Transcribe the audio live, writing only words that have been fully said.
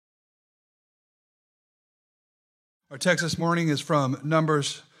Our text this morning is from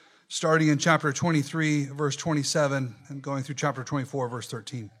Numbers, starting in chapter 23, verse 27, and going through chapter 24, verse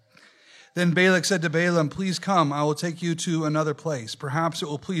 13. Then Balak said to Balaam, "Please come, I will take you to another place. Perhaps it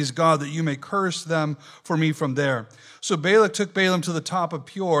will please God that you may curse them for me from there." So Balak took Balaam to the top of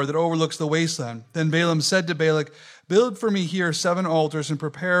Peor that overlooks the wasteland. Then Balaam said to Balak, "Build for me here 7 altars and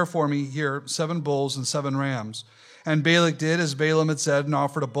prepare for me here 7 bulls and 7 rams." And Balak did as Balaam had said and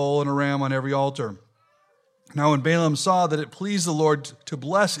offered a bull and a ram on every altar. Now when Balaam saw that it pleased the Lord to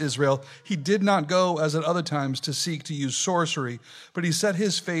bless Israel, he did not go as at other times to seek to use sorcery, but he set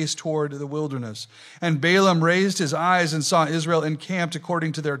his face toward the wilderness. And Balaam raised his eyes and saw Israel encamped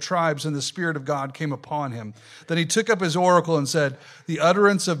according to their tribes, and the Spirit of God came upon him. Then he took up his oracle and said, "The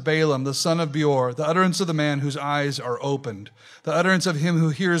utterance of Balaam, the son of Beor, the utterance of the man whose eyes are opened, the utterance of him who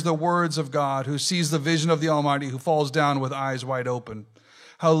hears the words of God, who sees the vision of the Almighty, who falls down with eyes wide open.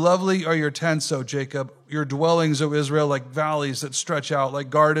 How lovely are your tents, O Jacob, your dwellings, O Israel, like valleys that stretch out, like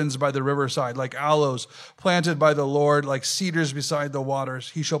gardens by the riverside, like aloes planted by the Lord, like cedars beside the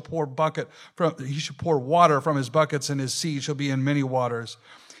waters. He shall pour water from his buckets, and his seed shall be in many waters.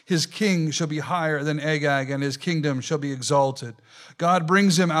 His king shall be higher than Agag, and his kingdom shall be exalted. God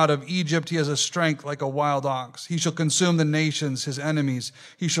brings him out of Egypt. He has a strength like a wild ox. He shall consume the nations, his enemies.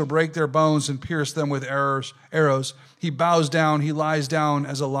 He shall break their bones and pierce them with arrows. He bows down, he lies down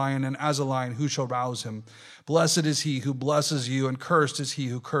as a lion, and as a lion, who shall rouse him? Blessed is he who blesses you, and cursed is he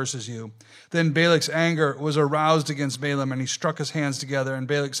who curses you." Then Balak's anger was aroused against Balaam, and he struck his hands together. And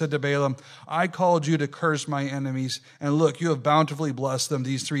Balak said to Balaam, "I called you to curse my enemies, and look, you have bountifully blessed them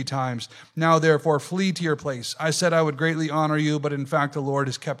these 3 times. Now therefore flee to your place. I said I would greatly honor you, but in fact the Lord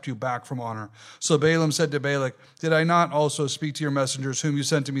has kept you back from honor." So Balaam said to Balak, "Did I not also speak to your messengers whom you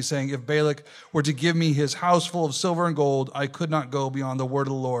sent to me, saying, if Balak were to give me his house full of silver and gold, I could not go beyond the word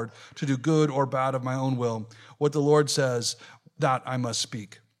of the Lord to do good or bad of my own will? What the Lord says, that I must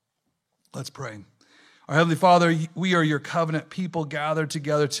speak." Let's pray. Our Heavenly Father, we are your covenant people gathered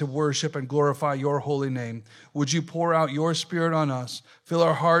together to worship and glorify your holy name. Would you pour out your Spirit on us, fill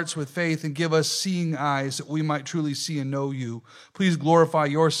our hearts with faith, and give us seeing eyes that we might truly see and know you. Please glorify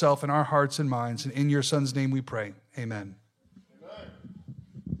yourself in our hearts and minds, and in your Son's name we pray. Amen.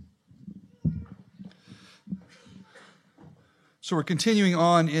 So we're continuing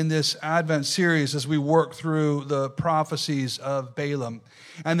on in this Advent series as we work through the prophecies of Balaam.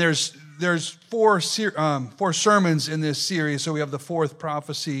 And there's 4 sermons in this series, so we have the 4th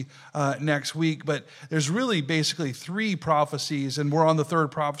prophecy next week. But there's really basically 3 prophecies, and we're on the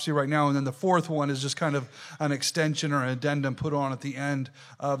 3rd prophecy right now. And then the 4th one is just kind of an extension or an addendum put on at the end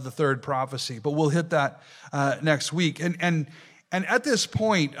of the 3rd prophecy. But we'll hit that next week. And at this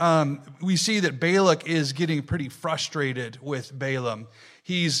point, we see that Balak is getting pretty frustrated with Balaam.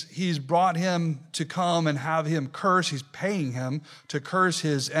 He's brought him to come and have him curse. He's paying him to curse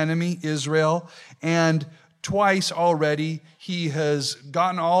his enemy, Israel. And twice already, he's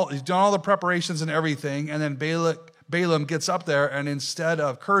done all the preparations and everything. And then Balaam gets up there, and instead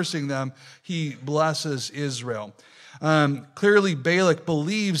of cursing them, he blesses Israel. Clearly, Balak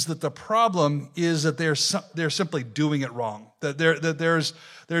believes that the problem is that they're simply doing it wrong. That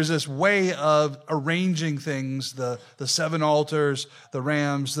there's this way of arranging things, the 7 altars, the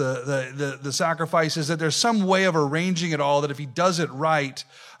rams, the sacrifices, that there's some way of arranging it all, that if he does it right,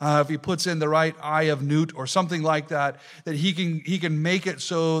 if he puts in the right eye of newt or something like that, that he can make it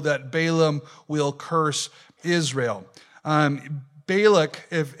so that Balaam will curse Israel. Balak,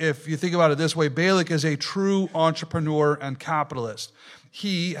 if you think about it this way, Balak is a true entrepreneur and capitalist.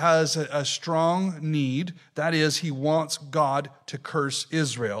 He has a strong need. That is, he wants God to curse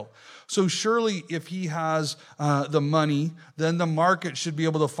Israel. So surely if he has the money, then the market should be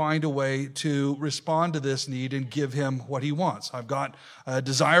able to find a way to respond to this need and give him what he wants. I've got a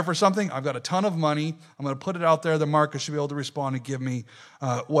desire for something. I've got a ton of money. I'm going to put it out there. The market should be able to respond and give me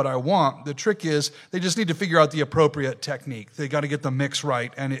what I want. The trick is they just need to figure out the appropriate technique. They got to get the mix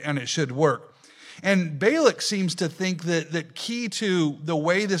right, and it should work. And Balak seems to think that key to the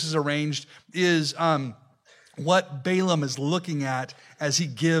way this is arranged is what Balaam is looking at as he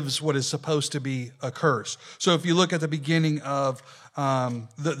gives what is supposed to be a curse. So if you look at the beginning of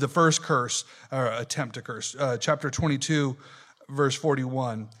the first curse, or attempt to curse, chapter 22, verse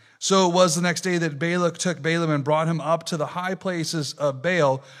 41. So it was the next day that Balak took Balaam and brought him up to the high places of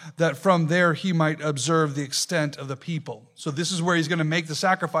Baal, that from there he might observe the extent of the people. So this is where he's going to make the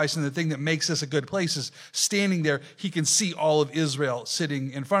sacrifice, and the thing that makes this a good place is standing there. He can see all of Israel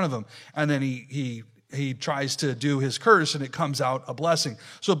sitting in front of him. And then he he tries to do his curse and it comes out a blessing.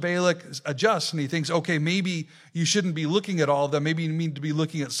 So Balak adjusts and he thinks, okay, maybe you shouldn't be looking at all of them. Maybe you need to be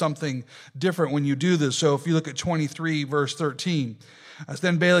looking at something different when you do this. So if you look at 23 verse 13,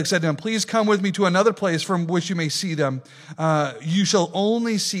 then Balak said to him, please come with me to another place from which you may see them. You shall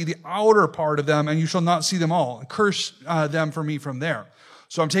only see the outer part of them and you shall not see them all. Curse them for me from there.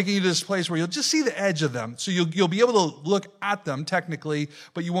 So I'm taking you to this place where you'll just see the edge of them. So you'll be able to look at them technically,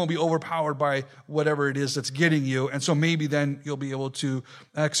 but you won't be overpowered by whatever it is that's getting you. And so maybe then you'll be able to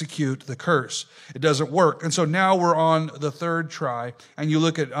execute the curse. It doesn't work. And so now we're on the third try. And you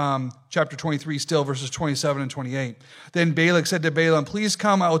look at chapter 23 still, verses 27 and 28. Then Balak said to Balaam, please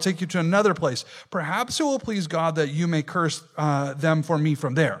come, I will take you to another place. Perhaps it will please God that you may curse them for me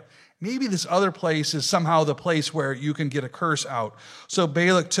from there. Maybe this other place is somehow the place where you can get a curse out. So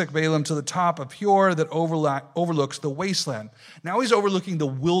Balak took Balaam to the top of Peor that overlooks the wasteland. Now he's overlooking the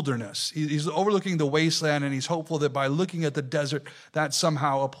wilderness. He's overlooking the wasteland, and he's hopeful that by looking at the desert, that's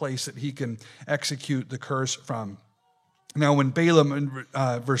somehow a place that he can execute the curse from. Now, when Balaam,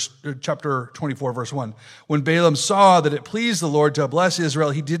 in chapter 24, verse 1, when Balaam saw that it pleased the Lord to bless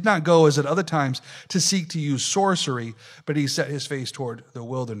Israel, he did not go as at other times to seek to use sorcery, but he set his face toward the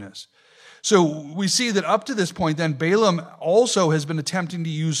wilderness. So we see that up to this point, then Balaam also has been attempting to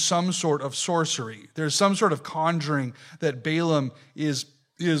use some sort of sorcery. There's some sort of conjuring that Balaam is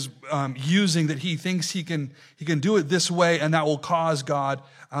using, that he thinks he can do it this way, and that will cause God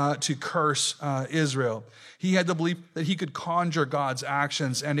to curse Israel. He had the belief that he could conjure God's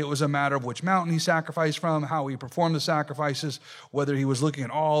actions, and it was a matter of which mountain he sacrificed from, how he performed the sacrifices, whether he was looking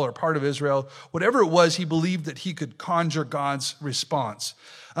at all or part of Israel. Whatever it was, he believed that he could conjure God's response.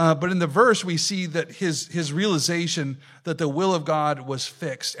 But in the verse, we see that his realization that the will of God was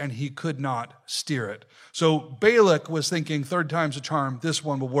fixed and he could not steer it. So Balak was thinking, third time's a charm, this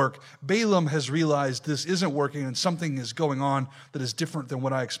one will work. Balaam has realized this isn't working and something is going on that is different than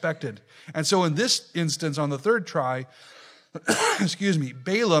what I expected. And so in this instance, on the third try,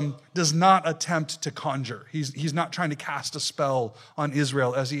 Balaam does not attempt to conjure. He's not trying to cast a spell on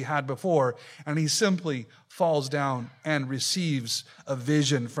Israel as he had before, and he simply falls down and receives a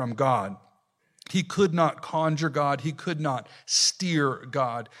vision from God. He could not conjure God. He could not steer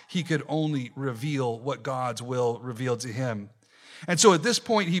God. He could only reveal what God's will revealed to him. And so at this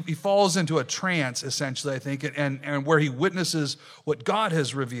point, he falls into a trance, essentially, I think, and where he witnesses what God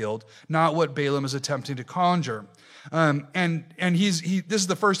has revealed, not what Balaam is attempting to conjure. And this is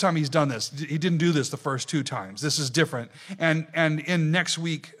the first time he's done this. He didn't do this the first two times. This is different. And in next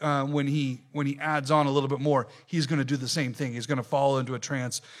week, when he adds on a little bit more, he's going to do the same thing. He's going to fall into a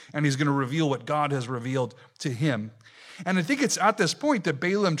trance, and he's going to reveal what God has revealed to him. And I think it's at this point that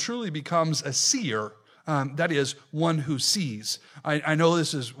Balaam truly becomes a seer. That is, one who sees. I know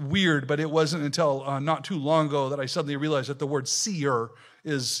this is weird, but it wasn't until not too long ago that I suddenly realized that the word seer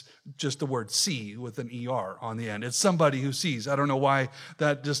is just the word see with an ER on the end. It's somebody who sees. I don't know why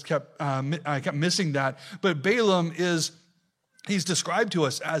that just I kept missing that. But Balaam he's described to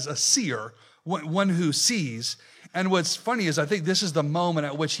us as a seer, one who sees. And what's funny is I think this is the moment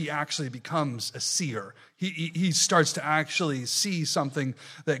at which he actually becomes a seer. He starts to actually see something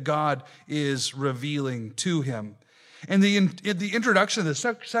that God is revealing to him. And the introduction of this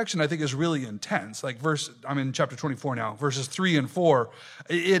section, I think, is really intense. Like I'm in chapter 24 now, verses 3 and 4.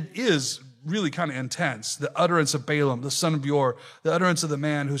 It is really kind of intense. The utterance of Balaam, the son of Beor, the utterance of the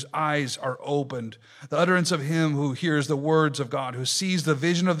man whose eyes are opened, the utterance of him who hears the words of God, who sees the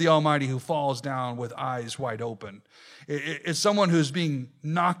vision of the Almighty, who falls down with eyes wide open. It's someone who's being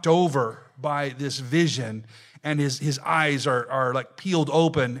knocked over by this vision, and his eyes are like peeled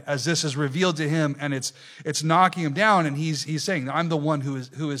open as this is revealed to him, and it's knocking him down, and he's saying, I'm the one who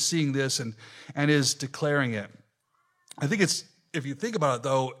is seeing this and is declaring it. I think if you think about it,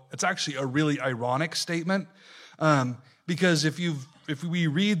 though, it's actually a really ironic statement, because if we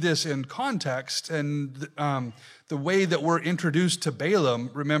read this in context and the way that we're introduced to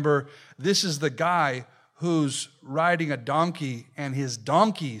Balaam, remember, this is the guy who's riding a donkey, and his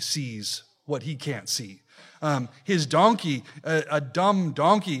donkey sees what he can't see. His donkey, a dumb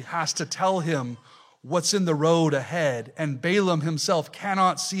donkey, has to tell him what's in the road ahead, and Balaam himself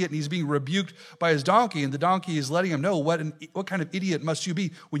cannot see it, and he's being rebuked by his donkey, and the donkey is letting him know what kind of idiot must you be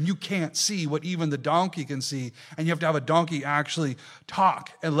when you can't see what even the donkey can see, and you have to have a donkey actually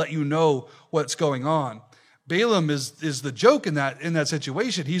talk and let you know what's going on. Balaam is the joke in that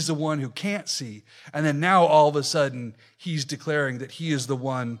situation. He's the one who can't see, and then now all of a sudden he's declaring that he is the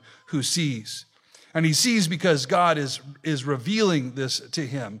one who sees. And he sees because God is revealing this to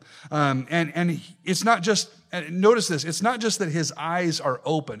him. And it's not just, notice this, it's not just that his eyes are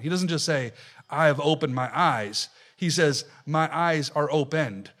open. He doesn't just say, I have opened my eyes. He says, my eyes are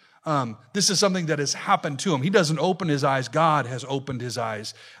opened. This is something that has happened to him. He doesn't open his eyes. God has opened his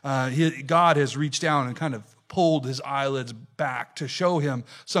eyes. God has reached down and kind of pulled his eyelids back to show him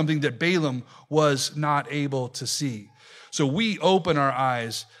something that Balaam was not able to see. So we open our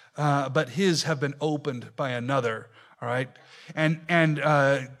eyes, but his have been opened by another. All right, and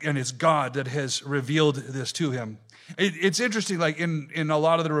it's God that has revealed this to him. It's interesting, like in a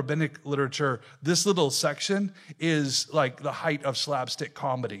lot of the rabbinic literature, this little section is like the height of slapstick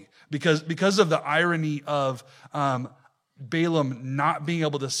comedy because of the irony of Balaam not being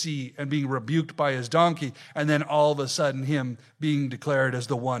able to see and being rebuked by his donkey, and then all of a sudden him being declared as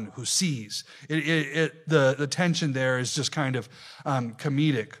the one who sees. The tension there is just kind of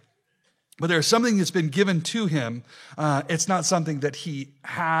comedic. But there's something that's been given to him. It's not something that he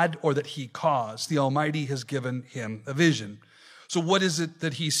had or that he caused. The Almighty has given him a vision. So what is it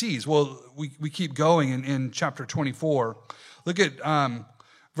that he sees? Well, we keep going in chapter 24. Look at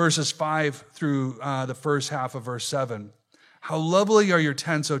verses 5 through the first half of verse 7. How lovely are your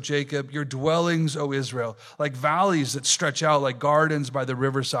tents, O Jacob, your dwellings, O Israel, like valleys that stretch out, like gardens by the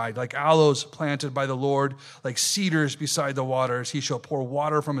riverside, like aloes planted by the Lord, like cedars beside the waters. He shall pour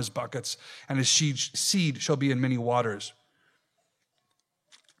water from his buckets, and his seed shall be in many waters.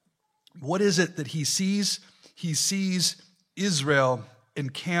 What is it that he sees? He sees Israel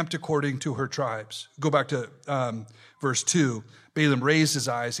encamped according to her tribes. Go back to verse 2. Balaam raised his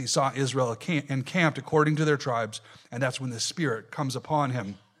eyes. He saw Israel encamped according to their tribes, and that's when the Spirit comes upon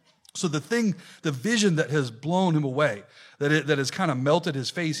him. So the vision that has blown him away, that has kind of melted his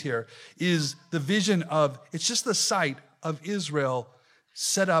face here, is the vision of, it's just the sight of Israel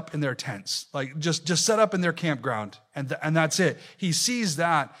set up in their tents, like just set up in their campground, and that's it. He sees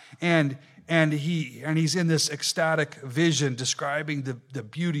that, and he's in this ecstatic vision describing the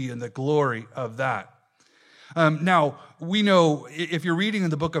beauty and the glory of that. Now, we know if you're reading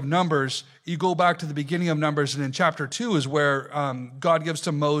in the book of Numbers, you go back to the beginning of Numbers, and in chapter 2 is where God gives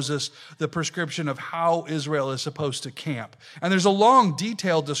to Moses the prescription of how Israel is supposed to camp. And there's a long,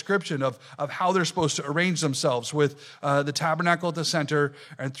 detailed description of how they're supposed to arrange themselves with the tabernacle at the center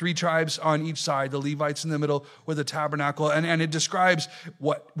and 3 tribes on each side, the Levites in the middle with the tabernacle. And it describes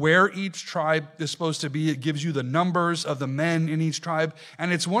where each tribe is supposed to be. It gives you the numbers of the men in each tribe.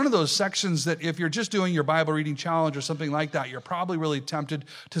 And it's one of those sections that if you're just doing your Bible reading challenge or something like that, you're probably really tempted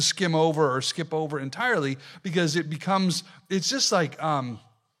to skim over or skip over entirely, because it's just like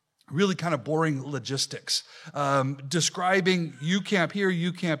really kind of boring logistics. Describing you camp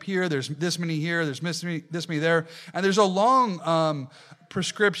here, there's this many here, there's this many there, and there's a long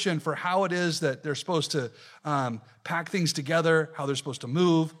prescription for how it is that they're supposed to pack things together, how they're supposed to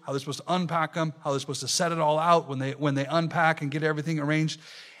move, how they're supposed to unpack them, how they're supposed to set it all out when they unpack and get everything arranged.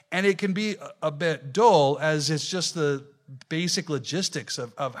 And it can be a bit dull, as it's just the basic logistics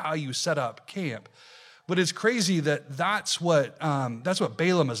of how you set up camp. But it's crazy that's what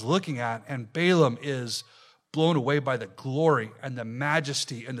Balaam is looking at, and Balaam is blown away by the glory and the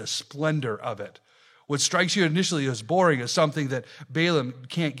majesty and the splendor of it. What strikes you initially as boring is something that Balaam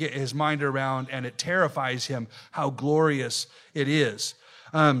can't get his mind around, and it terrifies him how glorious it is.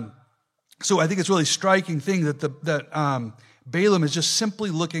 So I think it's a really striking thing that Balaam is just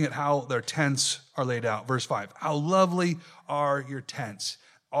simply looking at how their tents are laid out. Verse 5, how lovely are your tents,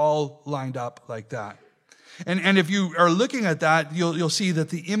 all lined up like that. And if you are looking at that, you'll see that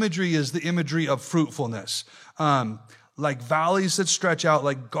the imagery is the imagery of fruitfulness, like valleys that stretch out,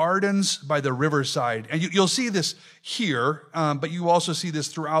 like gardens by the riverside. And you'll see this here, but you also see this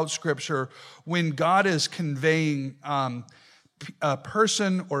throughout Scripture when God is conveying a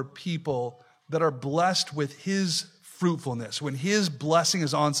person or people that are blessed with his fruitfulness, when his blessing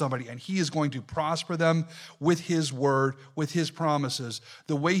is on somebody and he is going to prosper them with his word, with his promises.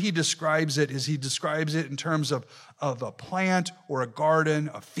 The way he describes it is he describes it in terms of a plant or a garden,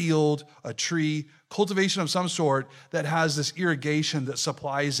 a field, a tree, cultivation of some sort that has this irrigation that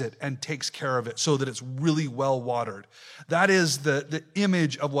supplies it and takes care of it so that it's really well watered. That is the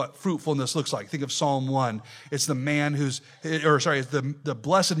image of what fruitfulness looks like. Think of Psalm 1. It's the man the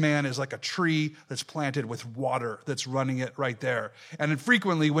blessed man is like a tree that's planted with water that's running it right there. And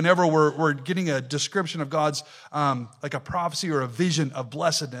frequently, whenever we're getting a description of God's, like a prophecy or a vision of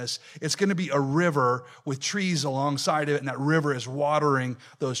blessedness, it's going to be a river with trees alongside of it, and that river is watering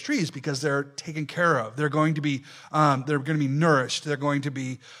those trees because they're taken care of. They're going to be nourished. They're going to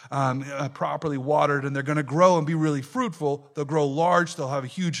be properly watered, and they're going to grow and be really fruitful. They'll grow large. They'll have a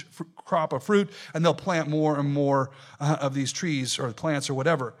huge crop of fruit, and they'll plant more and more of these trees or plants or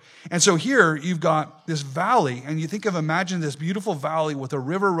whatever. And so here you've got this valley, and you imagine this beautiful valley with a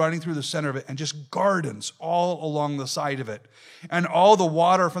river running through the center of it and just gardens all along the side of it. And all the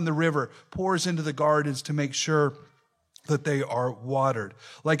water from the river pours into the gardens to make sure that they are watered.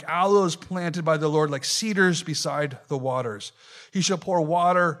 Like aloes planted by the Lord, like cedars beside the waters. He shall pour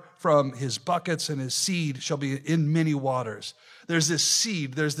water from his buckets, and his seed shall be in many waters. There's this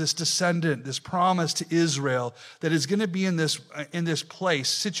seed, there's this descendant, this promise to Israel that is going to be in this place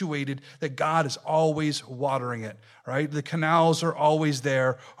situated that God is always watering it, right? The canals are always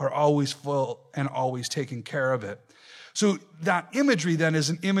there, are always full, and always taking care of it. So that imagery then is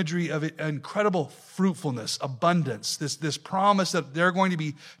an imagery of incredible fruitfulness, abundance, this promise that they're going to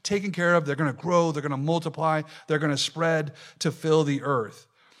be taken care of, they're going to grow, they're going to multiply, they're going to spread to fill the earth.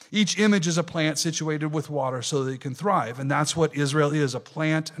 Each image is a plant situated with water so that it can thrive. And that's what Israel is, a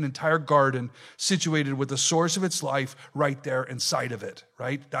plant, an entire garden situated with the source of its life right there inside of it,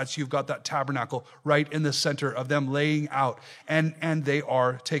 right? You've got that tabernacle right in the center of them laying out, and they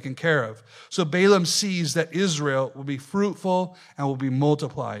are taken care of. So Balaam sees that Israel will be fruitful and will be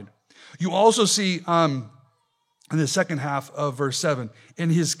multiplied. You also see in the second half of verse 7,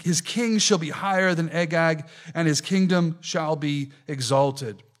 and his king shall be higher than Agag, and his kingdom shall be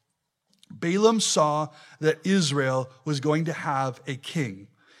exalted. Balaam saw that Israel was going to have a king.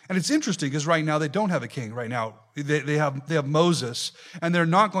 And it's interesting because right now they don't have a king right now. They have Moses, and they're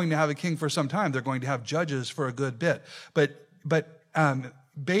not going to have a king for some time. They're going to have judges for a good bit. But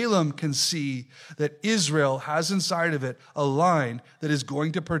Balaam can see that Israel has inside of it a line that is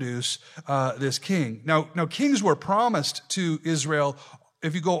going to produce this king. Now, kings were promised to Israel.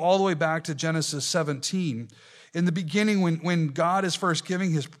 If you go all the way back to Genesis 17, in the beginning, when God is first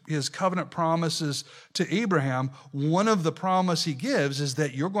giving his covenant promises to Abraham, one of the promise he gives is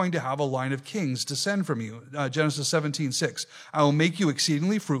that you're going to have a line of kings descend from you. Genesis 17:6. I will make you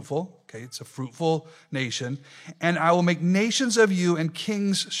exceedingly fruitful. Okay, it's a fruitful nation. And I will make nations of you, and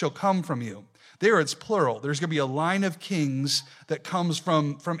kings shall come from you. There it's plural. There's going to be a line of kings that comes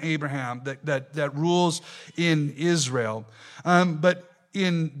from Abraham that rules in Israel. But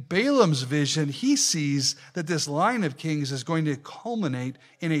in Balaam's vision, he sees that this line of kings is going to culminate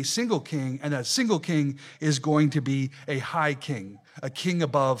in a single king, and that single king is going to be a high king, a king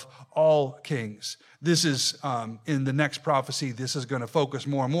above all kings. This is, in the next prophecy, this is going to focus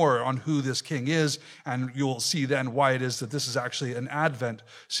more and more on who this king is, and you'll see then why it is that this is actually an Advent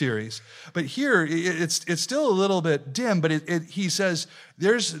series. But here, it's still a little bit dim, but he says,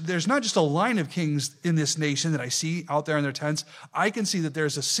 there's not just a line of kings in this nation that I see out there in their tents. I can see that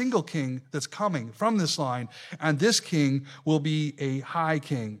there's a single king that's coming from this line, and this king will be a high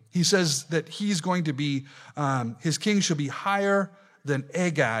king. He says that he's going to be, his king shall be higher than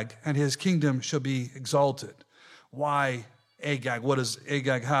Agag, and his kingdom shall be exalted. Why Agag? What does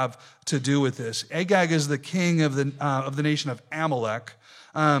Agag have to do with this? Agag is the king of the nation of Amalek.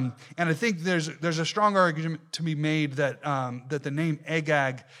 And I think there's a strong argument to be made that the name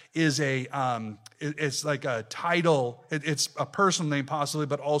Agag is it's like a title. It's a personal name possibly,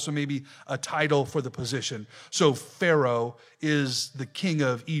 but also maybe a title for the position. So Pharaoh is the king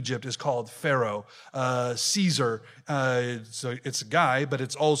of Egypt, is called Pharaoh. Caesar, so it's a guy, but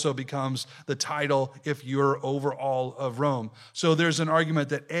it also becomes the title if you're over all of Rome. So there's an argument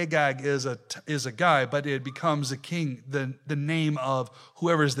that Agag is a guy, but it becomes a king, the name of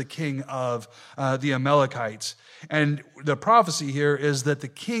whoever is the king of the Amalekites. And the prophecy here is that the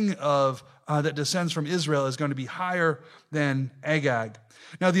king of that descends from Israel is going to be higher than Agag.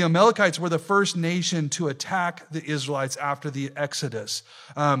 Now, the Amalekites were the first nation to attack the Israelites after the Exodus.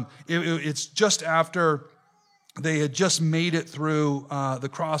 It's just after they had just made it through the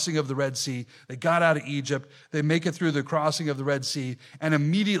crossing of the Red Sea. They got out of Egypt. They make it through the crossing of the Red Sea. And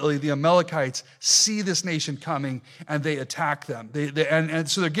immediately the Amalekites see this nation coming and they attack them. And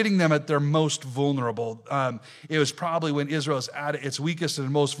so they're getting them at their most vulnerable. It was probably when Israel is at its weakest and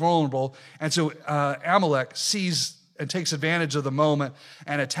most vulnerable. And so Amalek sees and takes advantage of the moment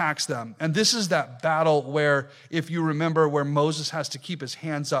and attacks them. And this is that battle where, if you remember, where Moses has to keep his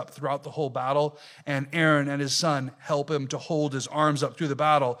hands up throughout the whole battle, and Aaron and his son help him to hold his arms up through the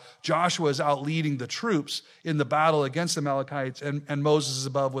battle. Joshua is out leading the troops in the battle against the Amalekites, and Moses is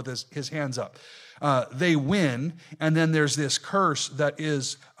above with his hands up. They win, and then there's this curse that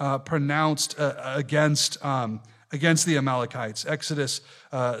is pronounced against against the Amalekites. Exodus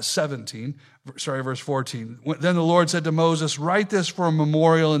verse 14. Then the Lord said to Moses, write this for a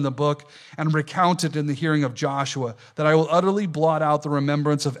memorial in the book and recount it in the hearing of Joshua, that I will utterly blot out the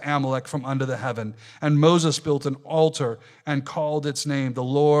remembrance of Amalek from under the heaven. And Moses built an altar and called its name, the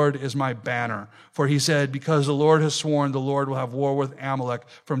Lord is my banner. For he said, because the Lord has sworn, the Lord will have war with Amalek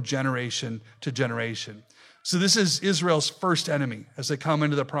from generation to generation. So this is Israel's first enemy as they come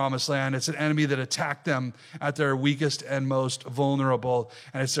into the promised land. It's an enemy that attacked them at their weakest and most vulnerable,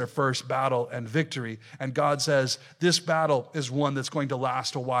 and it's their first battle and victory. And God says, this battle is one that's going to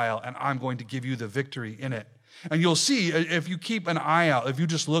last a while, and I'm going to give you the victory in it. And you'll see, if you keep an eye out, if you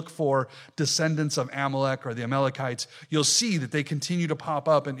just look for descendants of Amalek or the Amalekites, you'll see that they continue to pop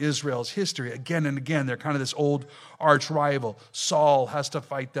up in Israel's history again and again. They're kind of this old arch rival. Saul has to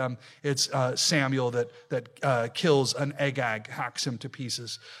fight them. It's Samuel that kills an Agag, hacks him to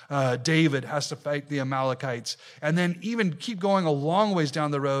pieces. David has to fight the Amalekites. And then even keep going a long ways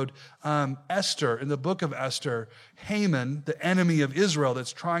down the road, Esther, in the book of Esther, Haman, the enemy of Israel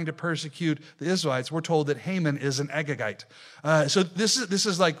that's trying to persecute the Israelites, we're told that Haman is an Agagite. So this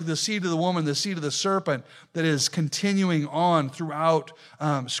is like the seed of the woman, the seed of the serpent that is continuing on throughout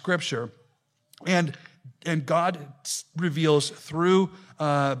Scripture. And God reveals through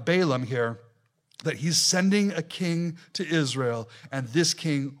Balaam here that he's sending a king to Israel, and this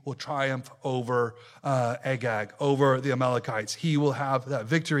king will triumph over Agag, over the Amalekites. He will have that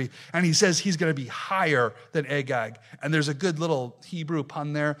victory, and he says he's going to be higher than Agag. And there's a good little Hebrew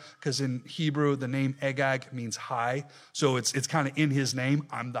pun there, because in Hebrew, the name Agag means high, so it's kind of in his name.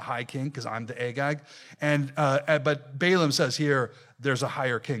 I'm the high king, because I'm the Agag. But Balaam says here, there's a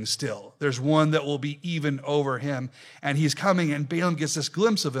higher king still. There's one that will be even over him. And he's coming, and Balaam gets this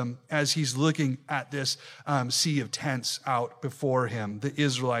glimpse of him as he's looking at this sea of tents out before him. The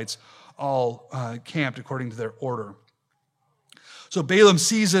Israelites all camped according to their order. So Balaam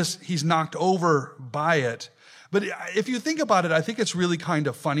sees this. He's knocked over by it. But if you think about it, I think it's really kind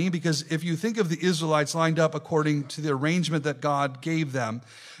of funny, because if you think of the Israelites lined up according to the arrangement that God gave them,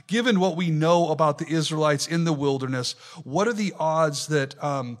 given what we know about the Israelites in the wilderness, what are the odds that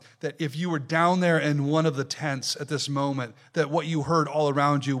that if you were down there in one of the tents at this moment, that what you heard all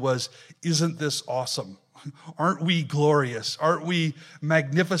around you was, isn't this awesome? Aren't we glorious? Aren't we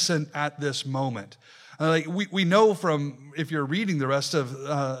magnificent at this moment? Like we know from, if you're reading the rest of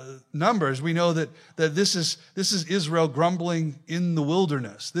Numbers, we know that this is Israel grumbling in the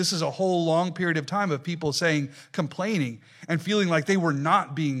wilderness. This is a whole long period of time of people complaining and feeling like they were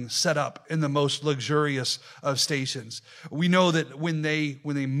not being set up in the most luxurious of stations. We know that when they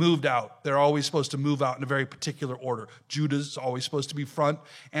moved out, they're always supposed to move out in a very particular order. Judah's always supposed to be front,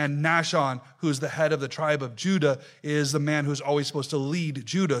 and Nashon, who is the head of the tribe of Judah, is the man who's always supposed to lead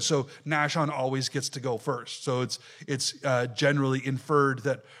Judah. So Nashon always gets to go first. So it's generally inferred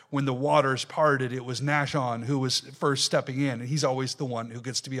that when the waters parted, it was Nashon who was first stepping in, and he's always the one who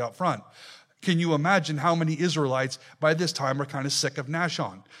gets to be out front. Can you imagine how many Israelites by this time are kind of sick of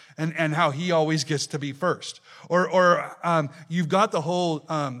Nashon and how he always gets to be first? Or you've got all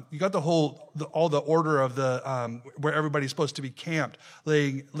the order of the where everybody's supposed to be camped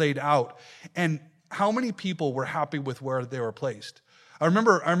laid out, and how many people were happy with where they were placed? I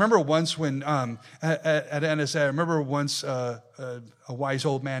remember once when at NSA, I remember once a wise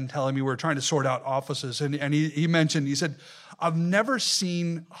old man telling me we were trying to sort out offices, and he mentioned, he said, I've never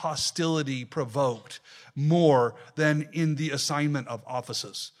seen hostility provoked more than in the assignment of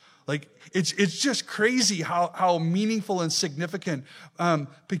offices. Like, it's just crazy how meaningful and significant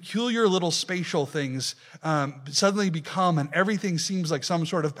peculiar little spatial things suddenly become, and everything seems like some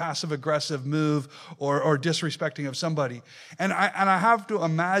sort of passive-aggressive move or disrespecting of somebody. And I have to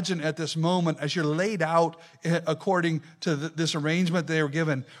imagine at this moment, as you're laid out according to this arrangement they were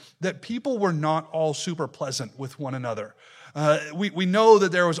given, that people were not all super pleasant with one another. We know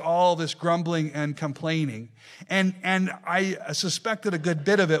that there was all this grumbling and complaining, and I suspect that a good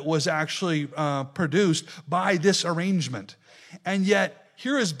bit of it was actually produced by this arrangement. And yet,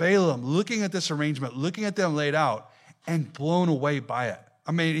 here is Balaam looking at this arrangement, looking at them laid out, and blown away by it.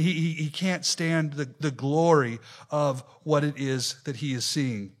 I mean, he can't stand the glory of what it is that he is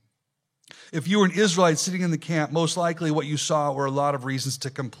seeing. If you were an Israelite sitting in the camp, most likely what you saw were a lot of reasons to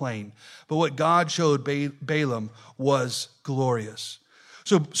complain. But what God showed Balaam was glorious.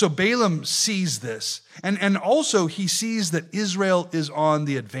 So Balaam sees this. And also he sees that Israel is on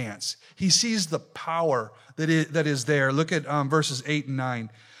the advance. He sees the power that is there. Look at verses 8 and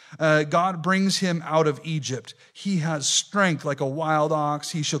 9. God brings him out of Egypt. He has strength like a wild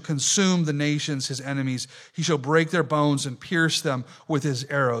ox. He shall consume the nations, his enemies. He shall break their bones and pierce them with his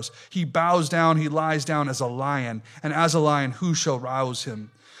arrows. He bows down, he lies down as a lion, and as a lion, who shall rouse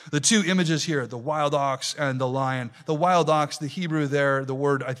him? The two images here, the wild ox and the lion. The wild ox, the Hebrew there, the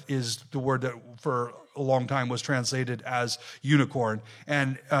word is the word that for a long time was translated as unicorn.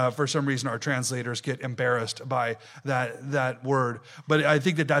 And for some reason, our translators get embarrassed by that word. But I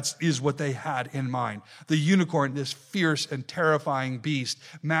think that is what they had in mind. The unicorn, this fierce and terrifying beast,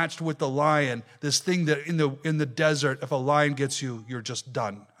 matched with the lion, this thing that in the desert, if a lion gets you, you're just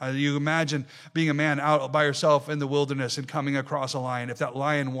done. You imagine being a man out by yourself in the wilderness and coming across a lion. If that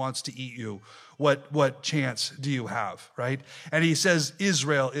lion wants to eat you, what chance do you have, right? And he says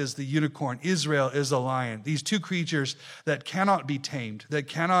Israel is the unicorn. Israel is the lion. These two creatures that cannot be tamed, that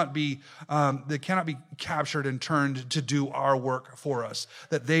cannot be captured and turned to do our work for us,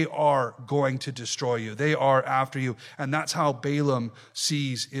 that they are going to destroy you. They are after you. And that's how Balaam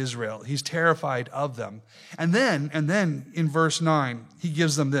sees Israel. He's terrified of them. And then in verse 9, he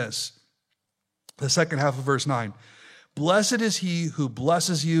gives them this, the second half of verse 9. Blessed is he who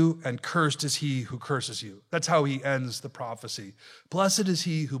blesses you, and cursed is he who curses you. That's how he ends the prophecy. Blessed is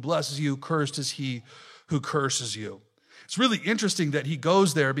he who blesses you, cursed is he who curses you. It's really interesting that he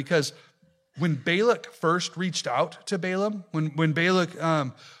goes there because when Balak first reached out to Balaam, when Balak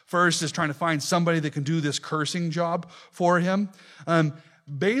first is trying to find somebody that can do this cursing job for him,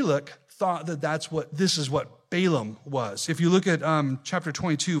 Balak thought that this is what Balaam was. If you look at chapter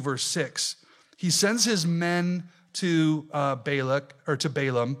 22, verse 6, he sends his men to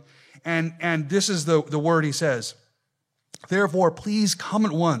Balaam, and this is the word he says. Therefore, please come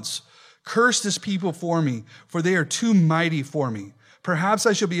at once. Curse this people for me, for they are too mighty for me. Perhaps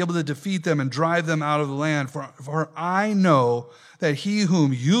I shall be able to defeat them and drive them out of the land, for I know that he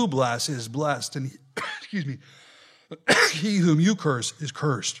whom you bless is blessed, and he whom you curse is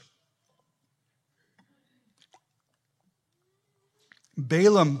cursed.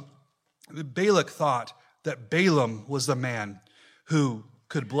 Balak thought that Balaam was the man who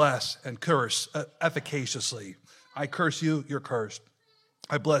could bless and curse efficaciously. I curse you, you're cursed.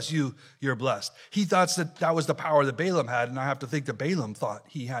 I bless you, you're blessed. He thought that was the power that Balaam had, and I have to think that Balaam thought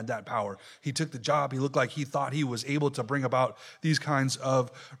he had that power. He took the job. He looked like he thought he was able to bring about these kinds of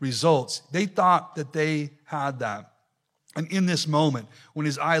results. They thought that they had that. And in this moment, when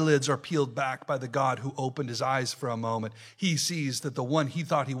his eyelids are peeled back by the God who opened his eyes for a moment, he sees that the one he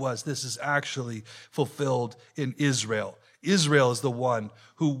thought he was, this is actually fulfilled in Israel. Israel is the one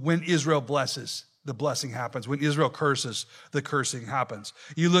who, when Israel blesses, the blessing happens. When Israel curses, the cursing happens.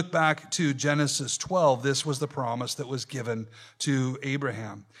 You look back to Genesis 12, this was the promise that was given to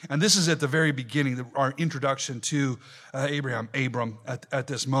Abraham. And this is at the very beginning, our introduction to Abram at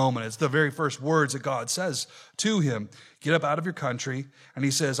this moment. It's the very first words that God says to him. Get up out of your country. And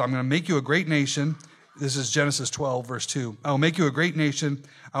he says, I'm going to make you a great nation. This is Genesis 12, verse 2. I will make you a great nation.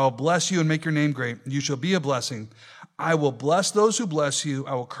 I will bless you and make your name great. You shall be a blessing. I will bless those who bless you.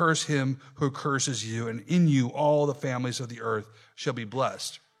 I will curse him who curses you. And in you all the families of the earth shall be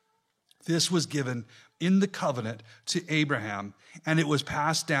blessed. This was given in the covenant to Abraham, and it was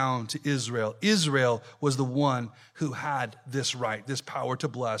passed down to Israel. Israel was the one who had this right, this power to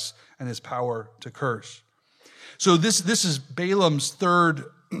bless and this power to curse. So this is Balaam's third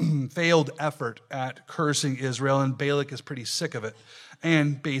failed effort at cursing Israel, and Balak is pretty sick of it.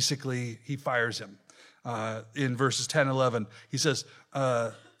 And basically, he fires him. In verses 10 and 11, he says,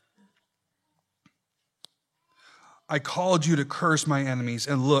 I called you to curse my enemies,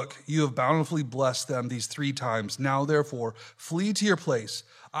 and look, you have bountifully blessed them these 3 times. Now, therefore, flee to your place.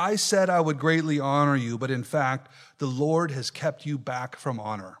 I said I would greatly honor you, but in fact, the Lord has kept you back from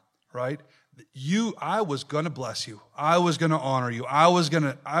honor, right? I was going to bless you. I was going to honor you. I was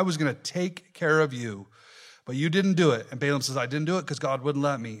going to take care of you. But you didn't do it. And Balaam says, I didn't do it because God wouldn't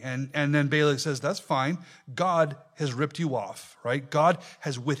let me. And then Balak says, that's fine. God has ripped you off, right? God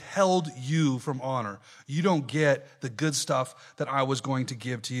has withheld you from honor. You don't get the good stuff that I was going to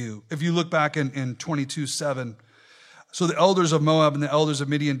give to you. If you look back in 22:7, so the elders of Moab and the elders of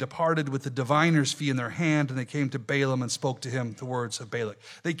Midian departed with the diviner's fee in their hand, and they came to Balaam and spoke to him the words of Balak.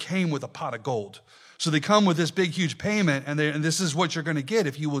 They came with a pot of gold. So they come with this big, huge payment, and this is what you're going to get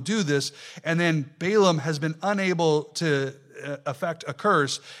if you will do this. And then Balaam has been unable to effect a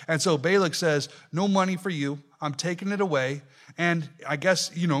curse. And so Balak says, no money for you. I'm taking it away. And I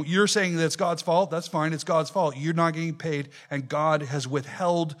guess, you're saying that it's God's fault. That's fine. It's God's fault. You're not getting paid. And God has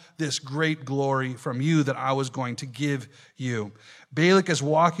withheld this great glory from you that I was going to give you. Balak is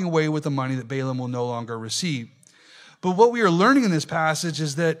walking away with the money that Balaam will no longer receive. But what we are learning in this passage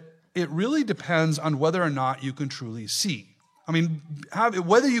is that it really depends on whether or not you can truly see. I mean,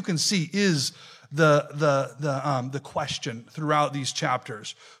 whether you can see is the question throughout these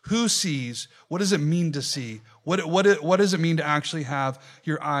chapters. Who sees? What does it mean to see? What does it mean to actually have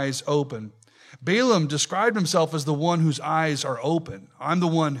your eyes open? Balaam described himself as the one whose eyes are open. I'm the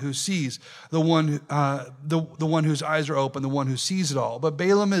one who sees, the one whose eyes are open, the one who sees it all. But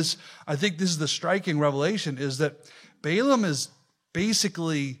Balaam is, I think this is the striking revelation, is that Balaam is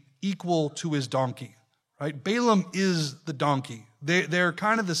basically equal to his donkey, right? Balaam is the donkey. They're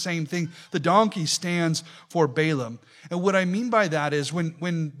kind of the same thing. The donkey stands for Balaam. And what I mean by that is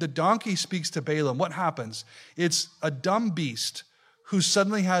when the donkey speaks to Balaam, what happens? It's a dumb beast who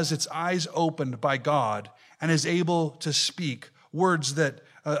suddenly has its eyes opened by God and is able to speak words that,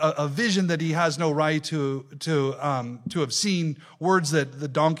 a vision that he has no right to have seen, words that the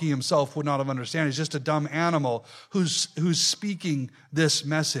donkey himself would not have understood. He's just a dumb animal who's speaking this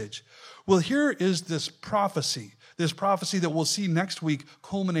message. Well, here is this prophecy that we'll see next week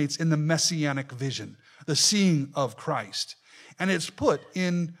culminates in the messianic vision, the seeing of Christ. And it's put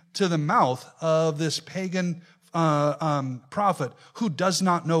into the mouth of this pagan prophet who does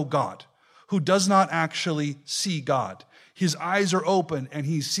not know God, who does not actually see God. His eyes are open and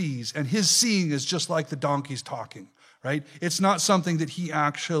he sees, and his seeing is just like the donkey's talking, right? It's not something that he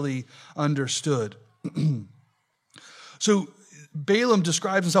actually understood. So Balaam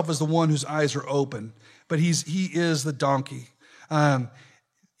describes himself as the one whose eyes are open, but he is the donkey.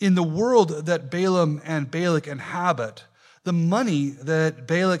 In the world that Balaam and Balak inhabit, the money that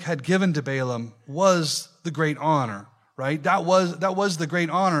Balak had given to Balaam was the great honor, right? That was the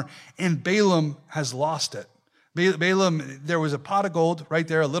great honor, and Balaam has lost it. Balaam, there was a pot of gold right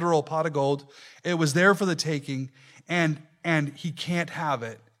there, a literal pot of gold. It was there for the taking, and he can't have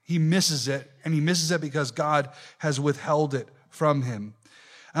it. He misses it, and he misses it because God has withheld it from him.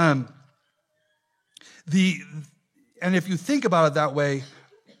 And if you think about it that way,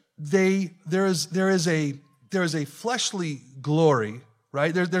 there is a fleshly glory,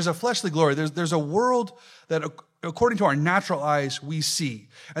 right? There's a fleshly glory. There's a world that, according to our natural eyes, we see.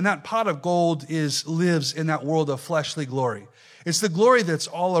 And that pot of gold lives in that world of fleshly glory. It's the glory that's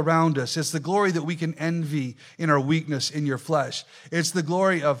all around us. It's the glory that we can envy in our weakness in your flesh. It's the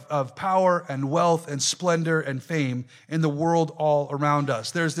glory of power and wealth and splendor and fame in the world all around us.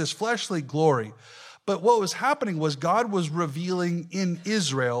 There's this fleshly glory. But what was happening was God was revealing in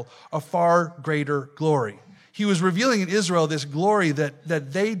Israel a far greater glory. He was revealing in Israel this glory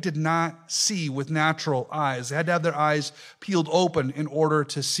that they did not see with natural eyes. They had to have their eyes peeled open in order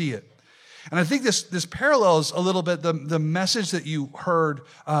to see it. And I think this parallels a little bit the message that you heard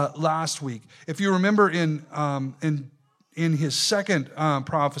last week. If you remember in his second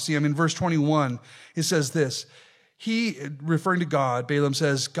prophecy, verse 21, it says this. He, referring to God, Balaam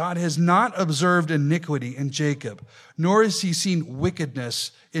says, God has not observed iniquity in Jacob, nor has he seen wickedness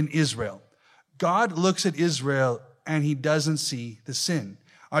in Israel. God looks at Israel and he doesn't see the sin.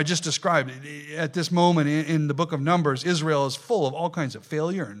 I just described at this moment in the book of Numbers, Israel is full of all kinds of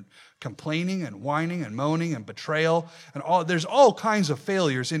failure and complaining and whining and moaning and betrayal. There's all kinds of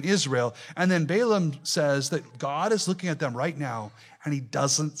failures in Israel. And then Balaam says that God is looking at them right now and he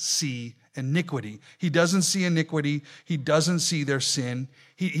doesn't see iniquity. He doesn't see iniquity. He doesn't see their sin.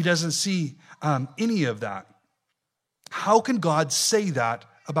 He doesn't see any of that. How can God say that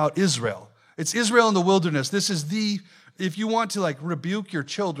about Israel? It's Israel in the wilderness. This is if you want to rebuke your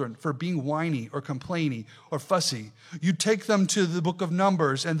children for being whiny or complaining or fussy, you take them to the book of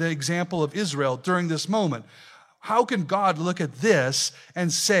Numbers and the example of Israel during this moment. How can God look at this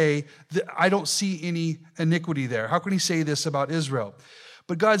and say that I don't see any iniquity there? How can he say this about Israel?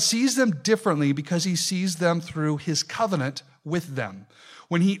 But God sees them differently because he sees them through his covenant with them.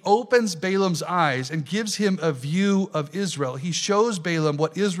 When he opens Balaam's eyes and gives him a view of Israel, he shows Balaam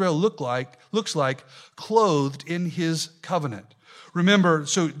what Israel looks like clothed in his covenant. Remember,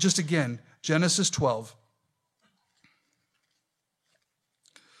 so just again, Genesis 12.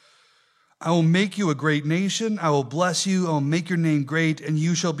 I will make you a great nation. I will bless you. I will make your name great, and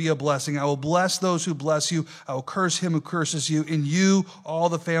you shall be a blessing. I will bless those who bless you. I will curse him who curses you. In you, all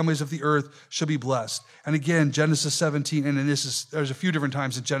the families of the earth shall be blessed. And again, Genesis 17, and there's a few different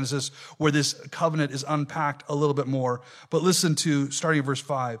times in Genesis where this covenant is unpacked a little bit more. But listen to, starting at verse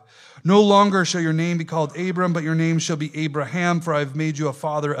 5. No longer shall your name be called Abram, but your name shall be Abraham, for I have made you a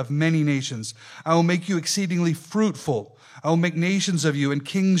father of many nations. I will make you exceedingly fruitful. I will make nations of you, and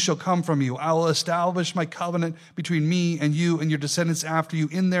kings shall come from you. I will establish my covenant between me and you and your descendants after you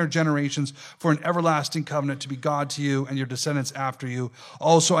in their generations for an everlasting covenant to be God to you and your descendants after you.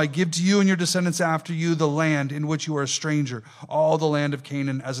 Also, I give to you and your descendants after you the land in which you are a stranger, all the land of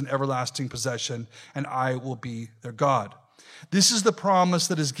Canaan as an everlasting possession, and I will be their God. This is the promise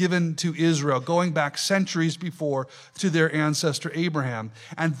that is given to Israel, going back centuries before to their ancestor Abraham.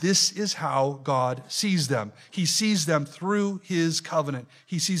 And this is how God sees them. He sees them through his covenant.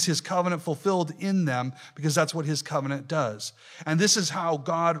 He sees his covenant fulfilled in them because that's what his covenant does. And this is how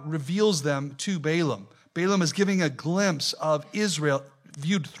God reveals them to Balaam. Balaam is giving a glimpse of Israel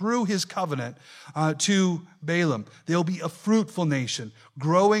viewed through his covenant to Balaam. They will be a fruitful nation,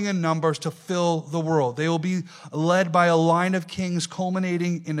 growing in numbers to fill the world. They will be led by a line of kings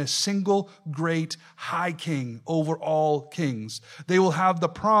culminating in a single great high king over all kings. They will have the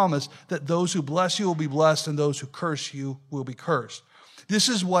promise that those who bless you will be blessed and those who curse you will be cursed. This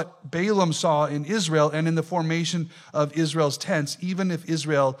is what Balaam saw in Israel and in the formation of Israel's tents, even if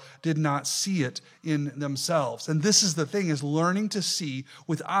Israel did not see it in themselves. And this is the thing, is learning to see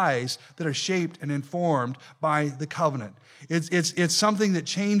with eyes that are shaped and informed by the covenant. It's something that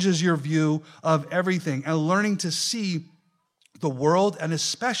changes your view of everything, and learning to see the world, and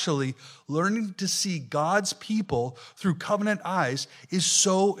especially learning to see God's people through covenant eyes, is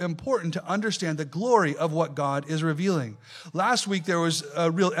so important to understand the glory of what God is revealing. Last week, there was a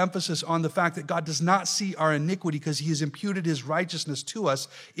real emphasis on the fact that God does not see our iniquity because he has imputed his righteousness to us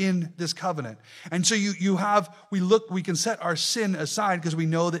in this covenant. And so we can set our sin aside because we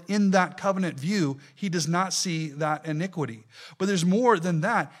know that in that covenant view, he does not see that iniquity. But there's more than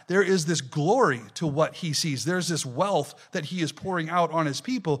that. There is this glory to what he sees. There's this wealth that he is pouring out on his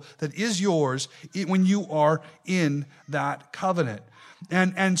people that is yours when you are in that covenant.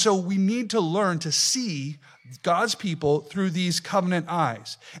 And so we need to learn to see God's people through these covenant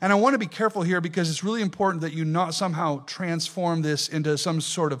eyes. And I want to be careful here because it's really important that you not somehow transform this into some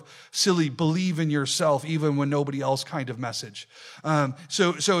sort of silly believe in yourself even when nobody else kind of message.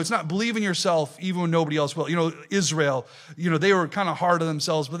 So it's not believe in yourself even when nobody else will. Israel, they were kind of hard on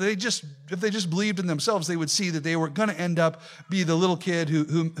themselves, but if they just believed in themselves, they would see that they were going to end up be the little kid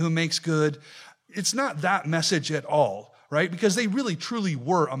who makes good. It's not that message at all, right? Because they really truly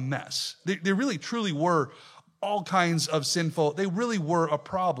were a mess. They really truly were all kinds of sinful. They really were a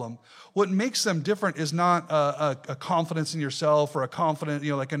problem. What makes them different is not a confidence in yourself or a confident,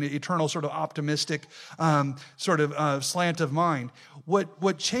 like an eternal sort of optimistic slant of mind.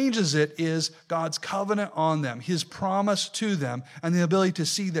 What changes it is God's covenant on them, his promise to them, and the ability to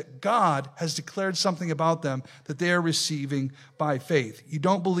see that God has declared something about them that they are receiving by faith. You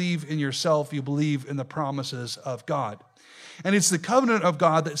don't believe in yourself, you believe in the promises of God. And it's the covenant of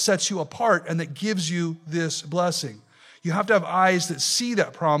God that sets you apart and that gives you this blessing. You have to have eyes that see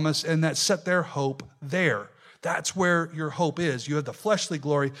that promise and that set their hope there. That's where your hope is. You have the fleshly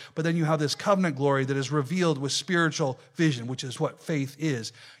glory, but then you have this covenant glory that is revealed with spiritual vision, which is what faith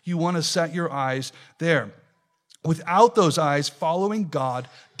is. You want to set your eyes there. Without those eyes, following God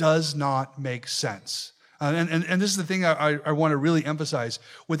does not make sense. And this is the thing I want to really emphasize.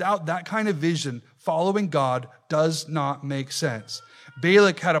 Without that kind of vision, following God does not make sense.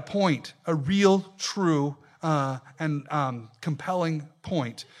 Balak had a point, a real, true, and compelling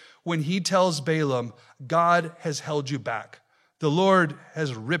point when he tells Balaam, God has held you back. The Lord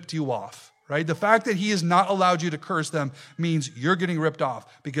has ripped you off, right? The fact that he has not allowed you to curse them means you're getting ripped off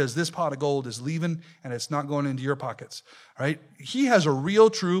because this pot of gold is leaving and it's not going into your pockets, right? He has a real,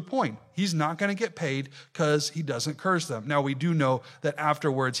 true point. He's not going to get paid because he doesn't curse them. Now, we do know that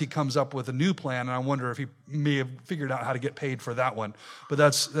afterwards he comes up with a new plan, and I wonder if he may have figured out how to get paid for that one. But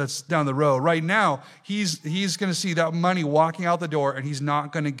that's down the road. Right now, he's going to see that money walking out the door, and he's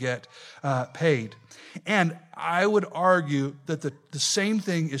not going to get paid. And I would argue that the same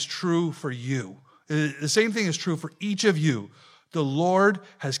thing is true for you. The same thing is true for each of you. The Lord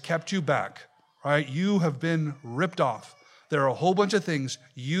has kept you back, right? You have been ripped off. There are a whole bunch of things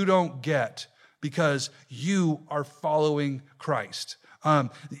you don't get because you are following Christ.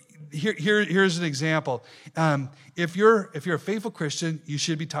 Here's an example. If you're a faithful Christian, you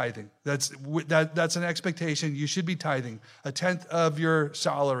should be tithing. That's an expectation. You should be tithing. 1/10 of your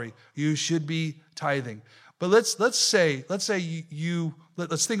salary, you should be tithing. But let's think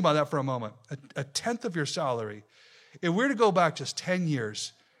about that for a moment. 1/10 of your salary. If we're to go back just 10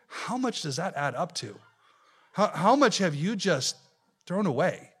 years, how much does that add up to? How much have you just thrown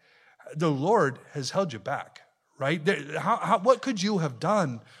away? The Lord has held you back, right? What could you have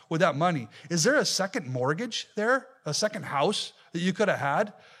done with that money? Is there a second mortgage there? A second house that you could have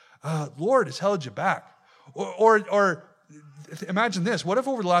had? Lord has held you back. Or imagine this. What if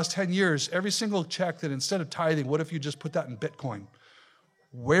over the last 10 years, every single check that instead of tithing, what if you just put that in Bitcoin?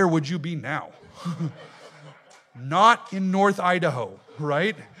 Where would you be now? Not in North Idaho,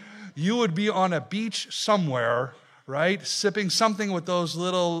 right? You would be on a beach somewhere, right? Sipping something with those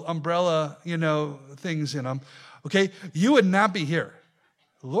little umbrella, things in them. Okay? You would not be here.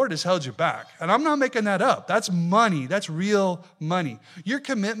 The Lord has held you back. And I'm not making that up. That's money. That's real money. Your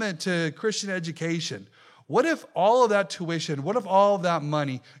commitment to Christian education. What if all of that tuition, what if all of that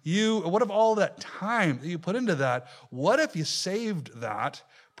money, what if all of that time that you put into that, what if you saved that,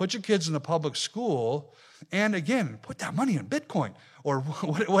 put your kids in the public school, and again, put that money in Bitcoin or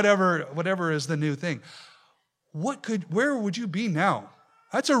whatever is the new thing? Where would you be now?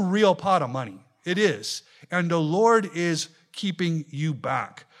 That's a real pot of money. It is. And the Lord is keeping you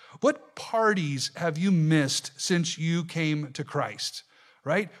back. What parties have you missed since you came to Christ?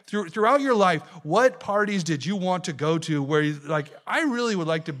 Right? Throughout your life, what parties did you want to go to where you're like, I really would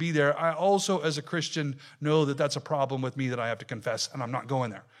like to be there. I also, as a Christian, know that that's a problem with me that I have to confess, and I'm not going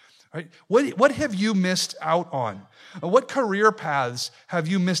there. Right? What have you missed out on? What career paths have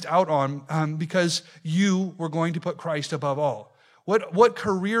you missed out on because you were going to put Christ above all? What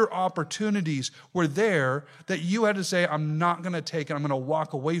career opportunities were there that you had to say, I'm not going to take it, I'm going to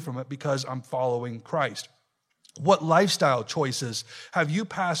walk away from it because I'm following Christ? What lifestyle choices have you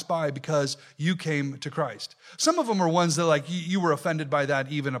passed by because you came to Christ? Some of them are ones that you were offended by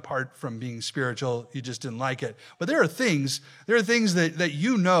that even apart from being spiritual. You just didn't like it. But there are things that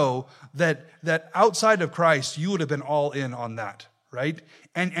you know that outside of Christ, you would have been all in on that, right?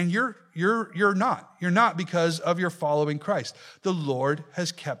 And you're not. You're not because of your following Christ. The Lord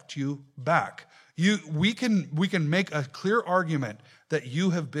has kept you back. We can make a clear argument that you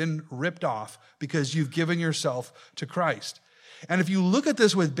have been ripped off because you've given yourself to Christ. And if you look at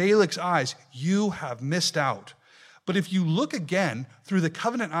this with Balak's eyes, you have missed out. But if you look again through the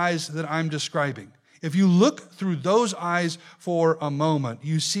covenant eyes that I'm describing, if you look through those eyes for a moment,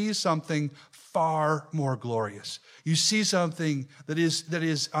 you see something far more glorious. You see something that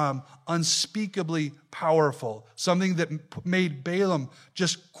is unspeakably powerful, something that made Balaam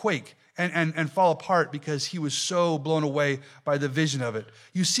just quake and fall apart because he was so blown away by the vision of it.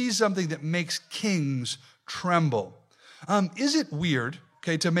 You see something that makes kings tremble. Is it weird,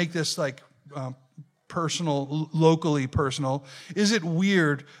 to make this personal, locally personal, is it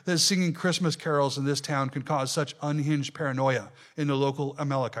weird that singing Christmas carols in this town can cause such unhinged paranoia in the local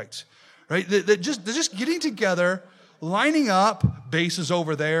Amalekites? Right? They're just getting together, lining up, basses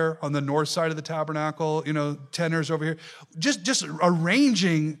over there on the north side of the tabernacle, tenors over here, just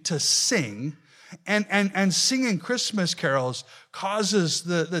arranging to sing, and singing Christmas carols causes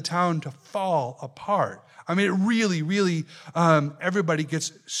the town to fall apart. I mean, it really, really, everybody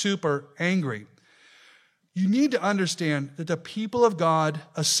gets super angry. You need to understand that the people of God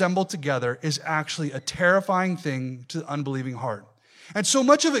assembled together is actually a terrifying thing to the unbelieving heart. And so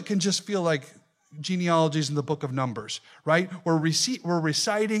much of it can just feel like genealogies in the book of Numbers, right? We're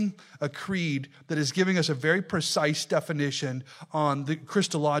reciting a creed that is giving us a very precise definition on the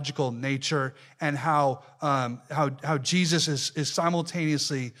Christological nature and how Jesus is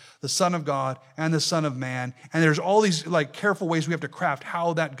simultaneously the Son of God and the Son of Man. And there's all these careful ways we have to craft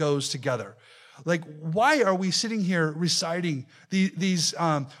how that goes together. Why are we sitting here reciting these,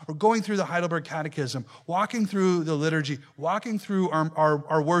 or going through the Heidelberg Catechism, walking through the liturgy, walking through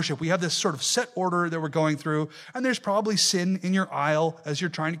our worship? We have this sort of set order that we're going through, and there's probably sin in your aisle as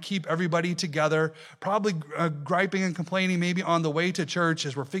you're trying to keep everybody together, probably griping and complaining maybe on the way to church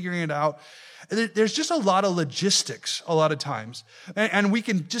as we're figuring it out. There's just a lot of logistics a lot of times. And we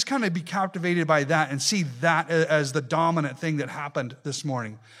can just kind of be captivated by that and see that as the dominant thing that happened this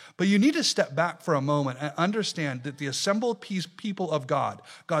morning. But you need to step back for a moment and understand that the assembled people of God,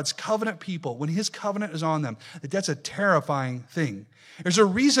 God's covenant people, when his covenant is on them, that's a terrifying thing. There's a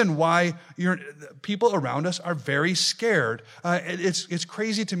reason why people around us are very scared. It's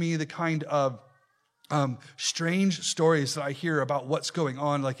crazy to me the kind of strange stories that I hear about what's going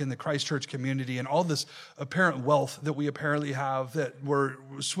on in the Christ Church community and all this apparent wealth that we apparently have that we're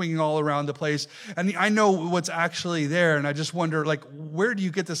swinging all around the place. And I know what's actually there, and I just wonder, where do you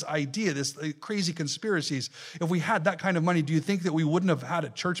get this idea, this crazy conspiracies? If we had that kind of money, do you think that we wouldn't have had a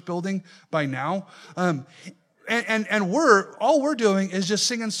church building by now? And we're doing is just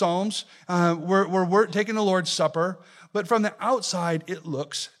singing psalms. We're taking the Lord's Supper. But from the outside, it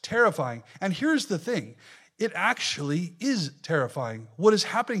looks terrifying. And here's the thing. it actually is terrifying. What is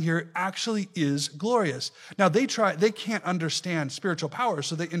happening here actually is glorious. Now they can't understand spiritual power,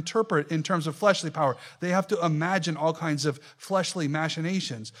 so they interpret in terms of fleshly power. They have to imagine all kinds of fleshly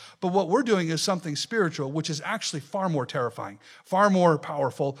machinations. But what we're doing is something spiritual, which is actually far more terrifying, far more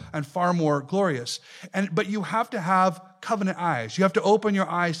powerful, and far more glorious. But you have to have covenant eyes. You have to open your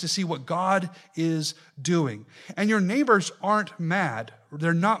eyes to see what God is doing. And your neighbors aren't mad.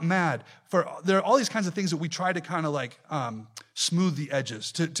 They're not mad. There are all these kinds of things that we try to kind of like smooth the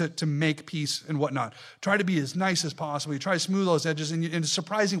edges to make peace and whatnot. Try to be as nice as possible. You try to smooth those edges, and it's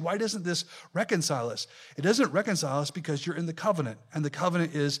surprising, why doesn't this reconcile us? It doesn't reconcile us because you're in the covenant, and the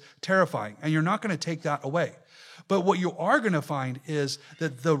covenant is terrifying, and you're not going to take that away. But what you are going to find is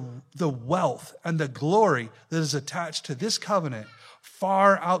that the wealth and the glory that is attached to this covenant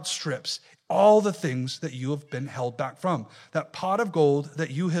far outstrips all the things that you have been held back from. That pot of gold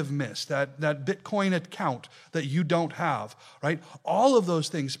that you have missed, that Bitcoin account that you don't have, right? All of those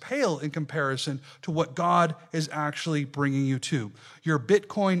things pale in comparison to what God is actually bringing you to. Your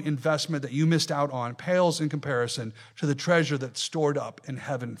Bitcoin investment that you missed out on pales in comparison to the treasure that's stored up in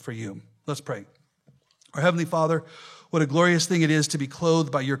heaven for you. Let's pray. Our Heavenly Father, what a glorious thing it is to be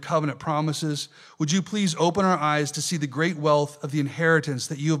clothed by your covenant promises. Would you please open our eyes to see the great wealth of the inheritance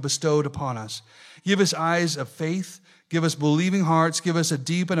that you have bestowed upon us? Give us eyes of faith. Give us believing hearts. Give us a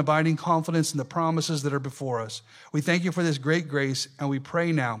deep and abiding confidence in the promises that are before us. We thank you for this great grace, and we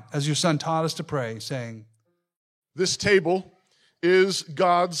pray now, as your Son taught us to pray, saying, this table is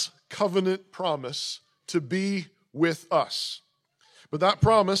God's covenant promise to be with us. But that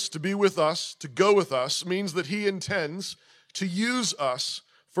promise to be with us, to go with us, means that he intends to use us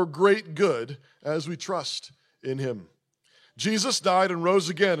for great good as we trust in him. Jesus died and rose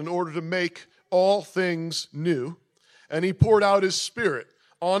again in order to make all things new, and he poured out his Spirit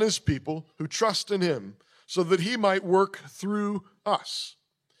on his people who trust in him so that he might work through us.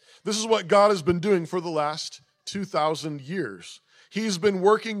 This is what God has been doing for the last 2,000 years. He's been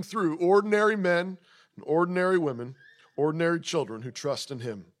working through ordinary men and ordinary women, ordinary children who trust in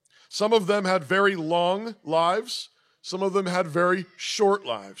him. Some of them had very long lives. Some of them had very short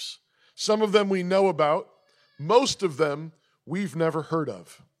lives. Some of them we know about. Most of them we've never heard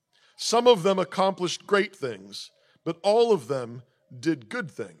of. Some of them accomplished great things, but all of them did good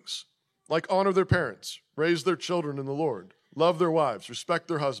things, like honor their parents, raise their children in the Lord, love their wives, respect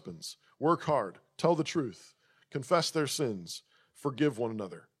their husbands, work hard, tell the truth, confess their sins, forgive one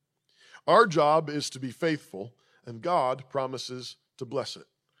another. Our job is to be faithful, and God promises to bless it.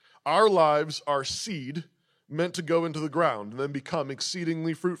 Our lives are seed meant to go into the ground and then become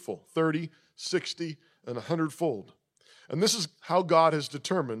exceedingly fruitful, 30, 60, and 100-fold. And this is how God has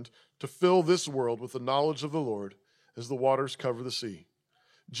determined to fill this world with the knowledge of the Lord as the waters cover the sea.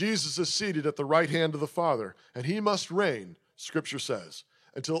 Jesus is seated at the right hand of the Father, and he must reign, Scripture says,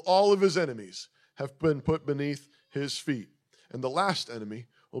 until all of his enemies have been put beneath his feet. And the last enemy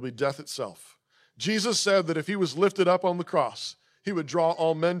will be death itself. Jesus said that if he was lifted up on the cross, he would draw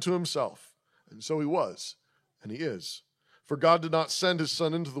all men to himself. And so he was, and he is. For God did not send his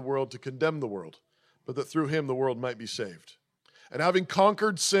Son into the world to condemn the world, but that through him the world might be saved. And having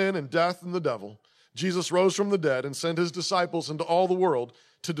conquered sin and death and the devil, Jesus rose from the dead and sent his disciples into all the world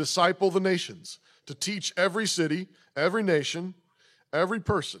to disciple the nations, to teach every city, every nation, every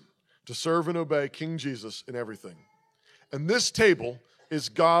person to serve and obey King Jesus in everything. And this table is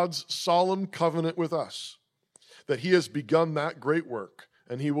God's solemn covenant with us, that he has begun that great work,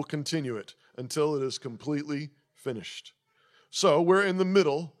 and he will continue it until it is completely finished. So we're in the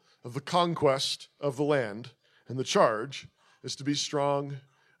middle of the conquest of the land, and the charge is to be strong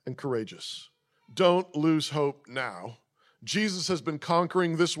and courageous. Don't lose hope now. Jesus has been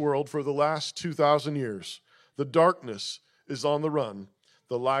conquering this world for the last 2,000 years. The darkness is on the run.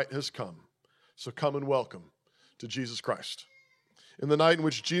 The light has come. So come and welcome to Jesus Christ. In the night in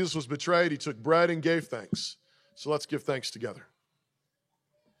which Jesus was betrayed, he took bread and gave thanks. So let's give thanks together.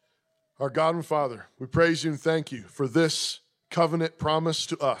 Our God and Father, we praise you and thank you for this covenant promise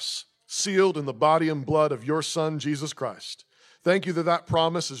to us, sealed in the body and blood of your Son, Jesus Christ. Thank you that that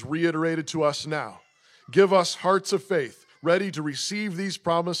promise is reiterated to us now. Give us hearts of faith, ready to receive these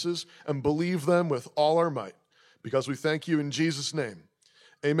promises and believe them with all our might, because we thank you in Jesus' name.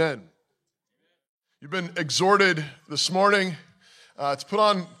 Amen. You've been exhorted this morning to put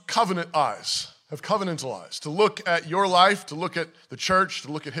on covenant eyes, have covenantal eyes, to look at your life, to look at the church,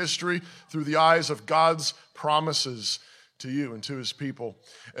 to look at history through the eyes of God's promises to you and to his people.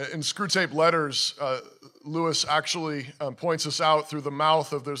 In Screwtape Letters, Lewis actually points us out through the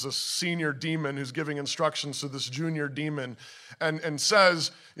mouth of there's a senior demon who's giving instructions to this junior demon and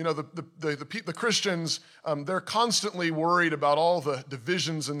says, you know, the Christians, they're constantly worried about all the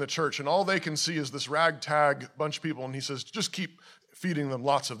divisions in the church, and all they can see is this ragtag bunch of people. And he says, just keep feeding them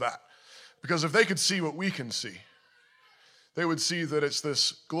lots of that. Because if they could see what we can see, they would see that it's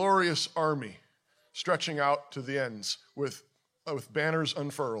this glorious army stretching out to the ends with banners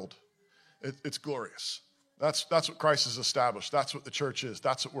unfurled. It's glorious. That's what Christ has established. That's what the church is.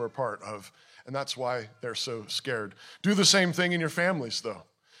 That's what we're a part of. And that's why they're so scared. Do the same thing in your families, though.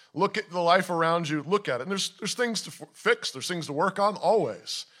 Look at the life around you. Look at it. And there's things to fix. There's things to work on,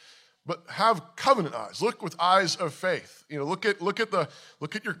 always. But have covenant eyes. Look with eyes of faith. You know, look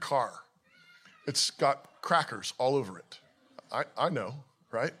at your car. It's got crackers all over it. I know,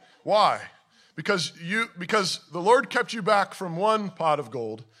 right? Why? Because the Lord kept you back from one pot of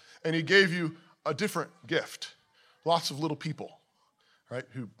gold, and he gave you a different gift. Lots of little people, right,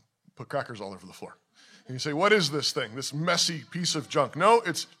 who put crackers all over the floor. And you say, what is this thing, this messy piece of junk? No,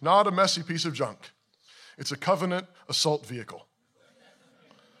 it's not a messy piece of junk. It's a covenant assault vehicle,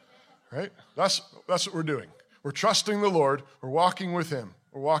 right? That's what we're doing. We're trusting the Lord. We're walking with him.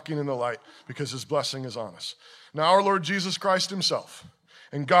 We're walking in the light because his blessing is on us. Now our Lord Jesus Christ himself,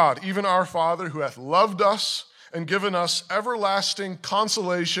 and God, even our Father, who hath loved us and given us everlasting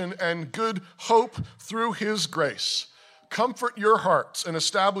consolation and good hope through his grace, comfort your hearts and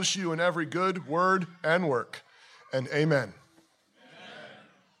establish you in every good word and work. And amen.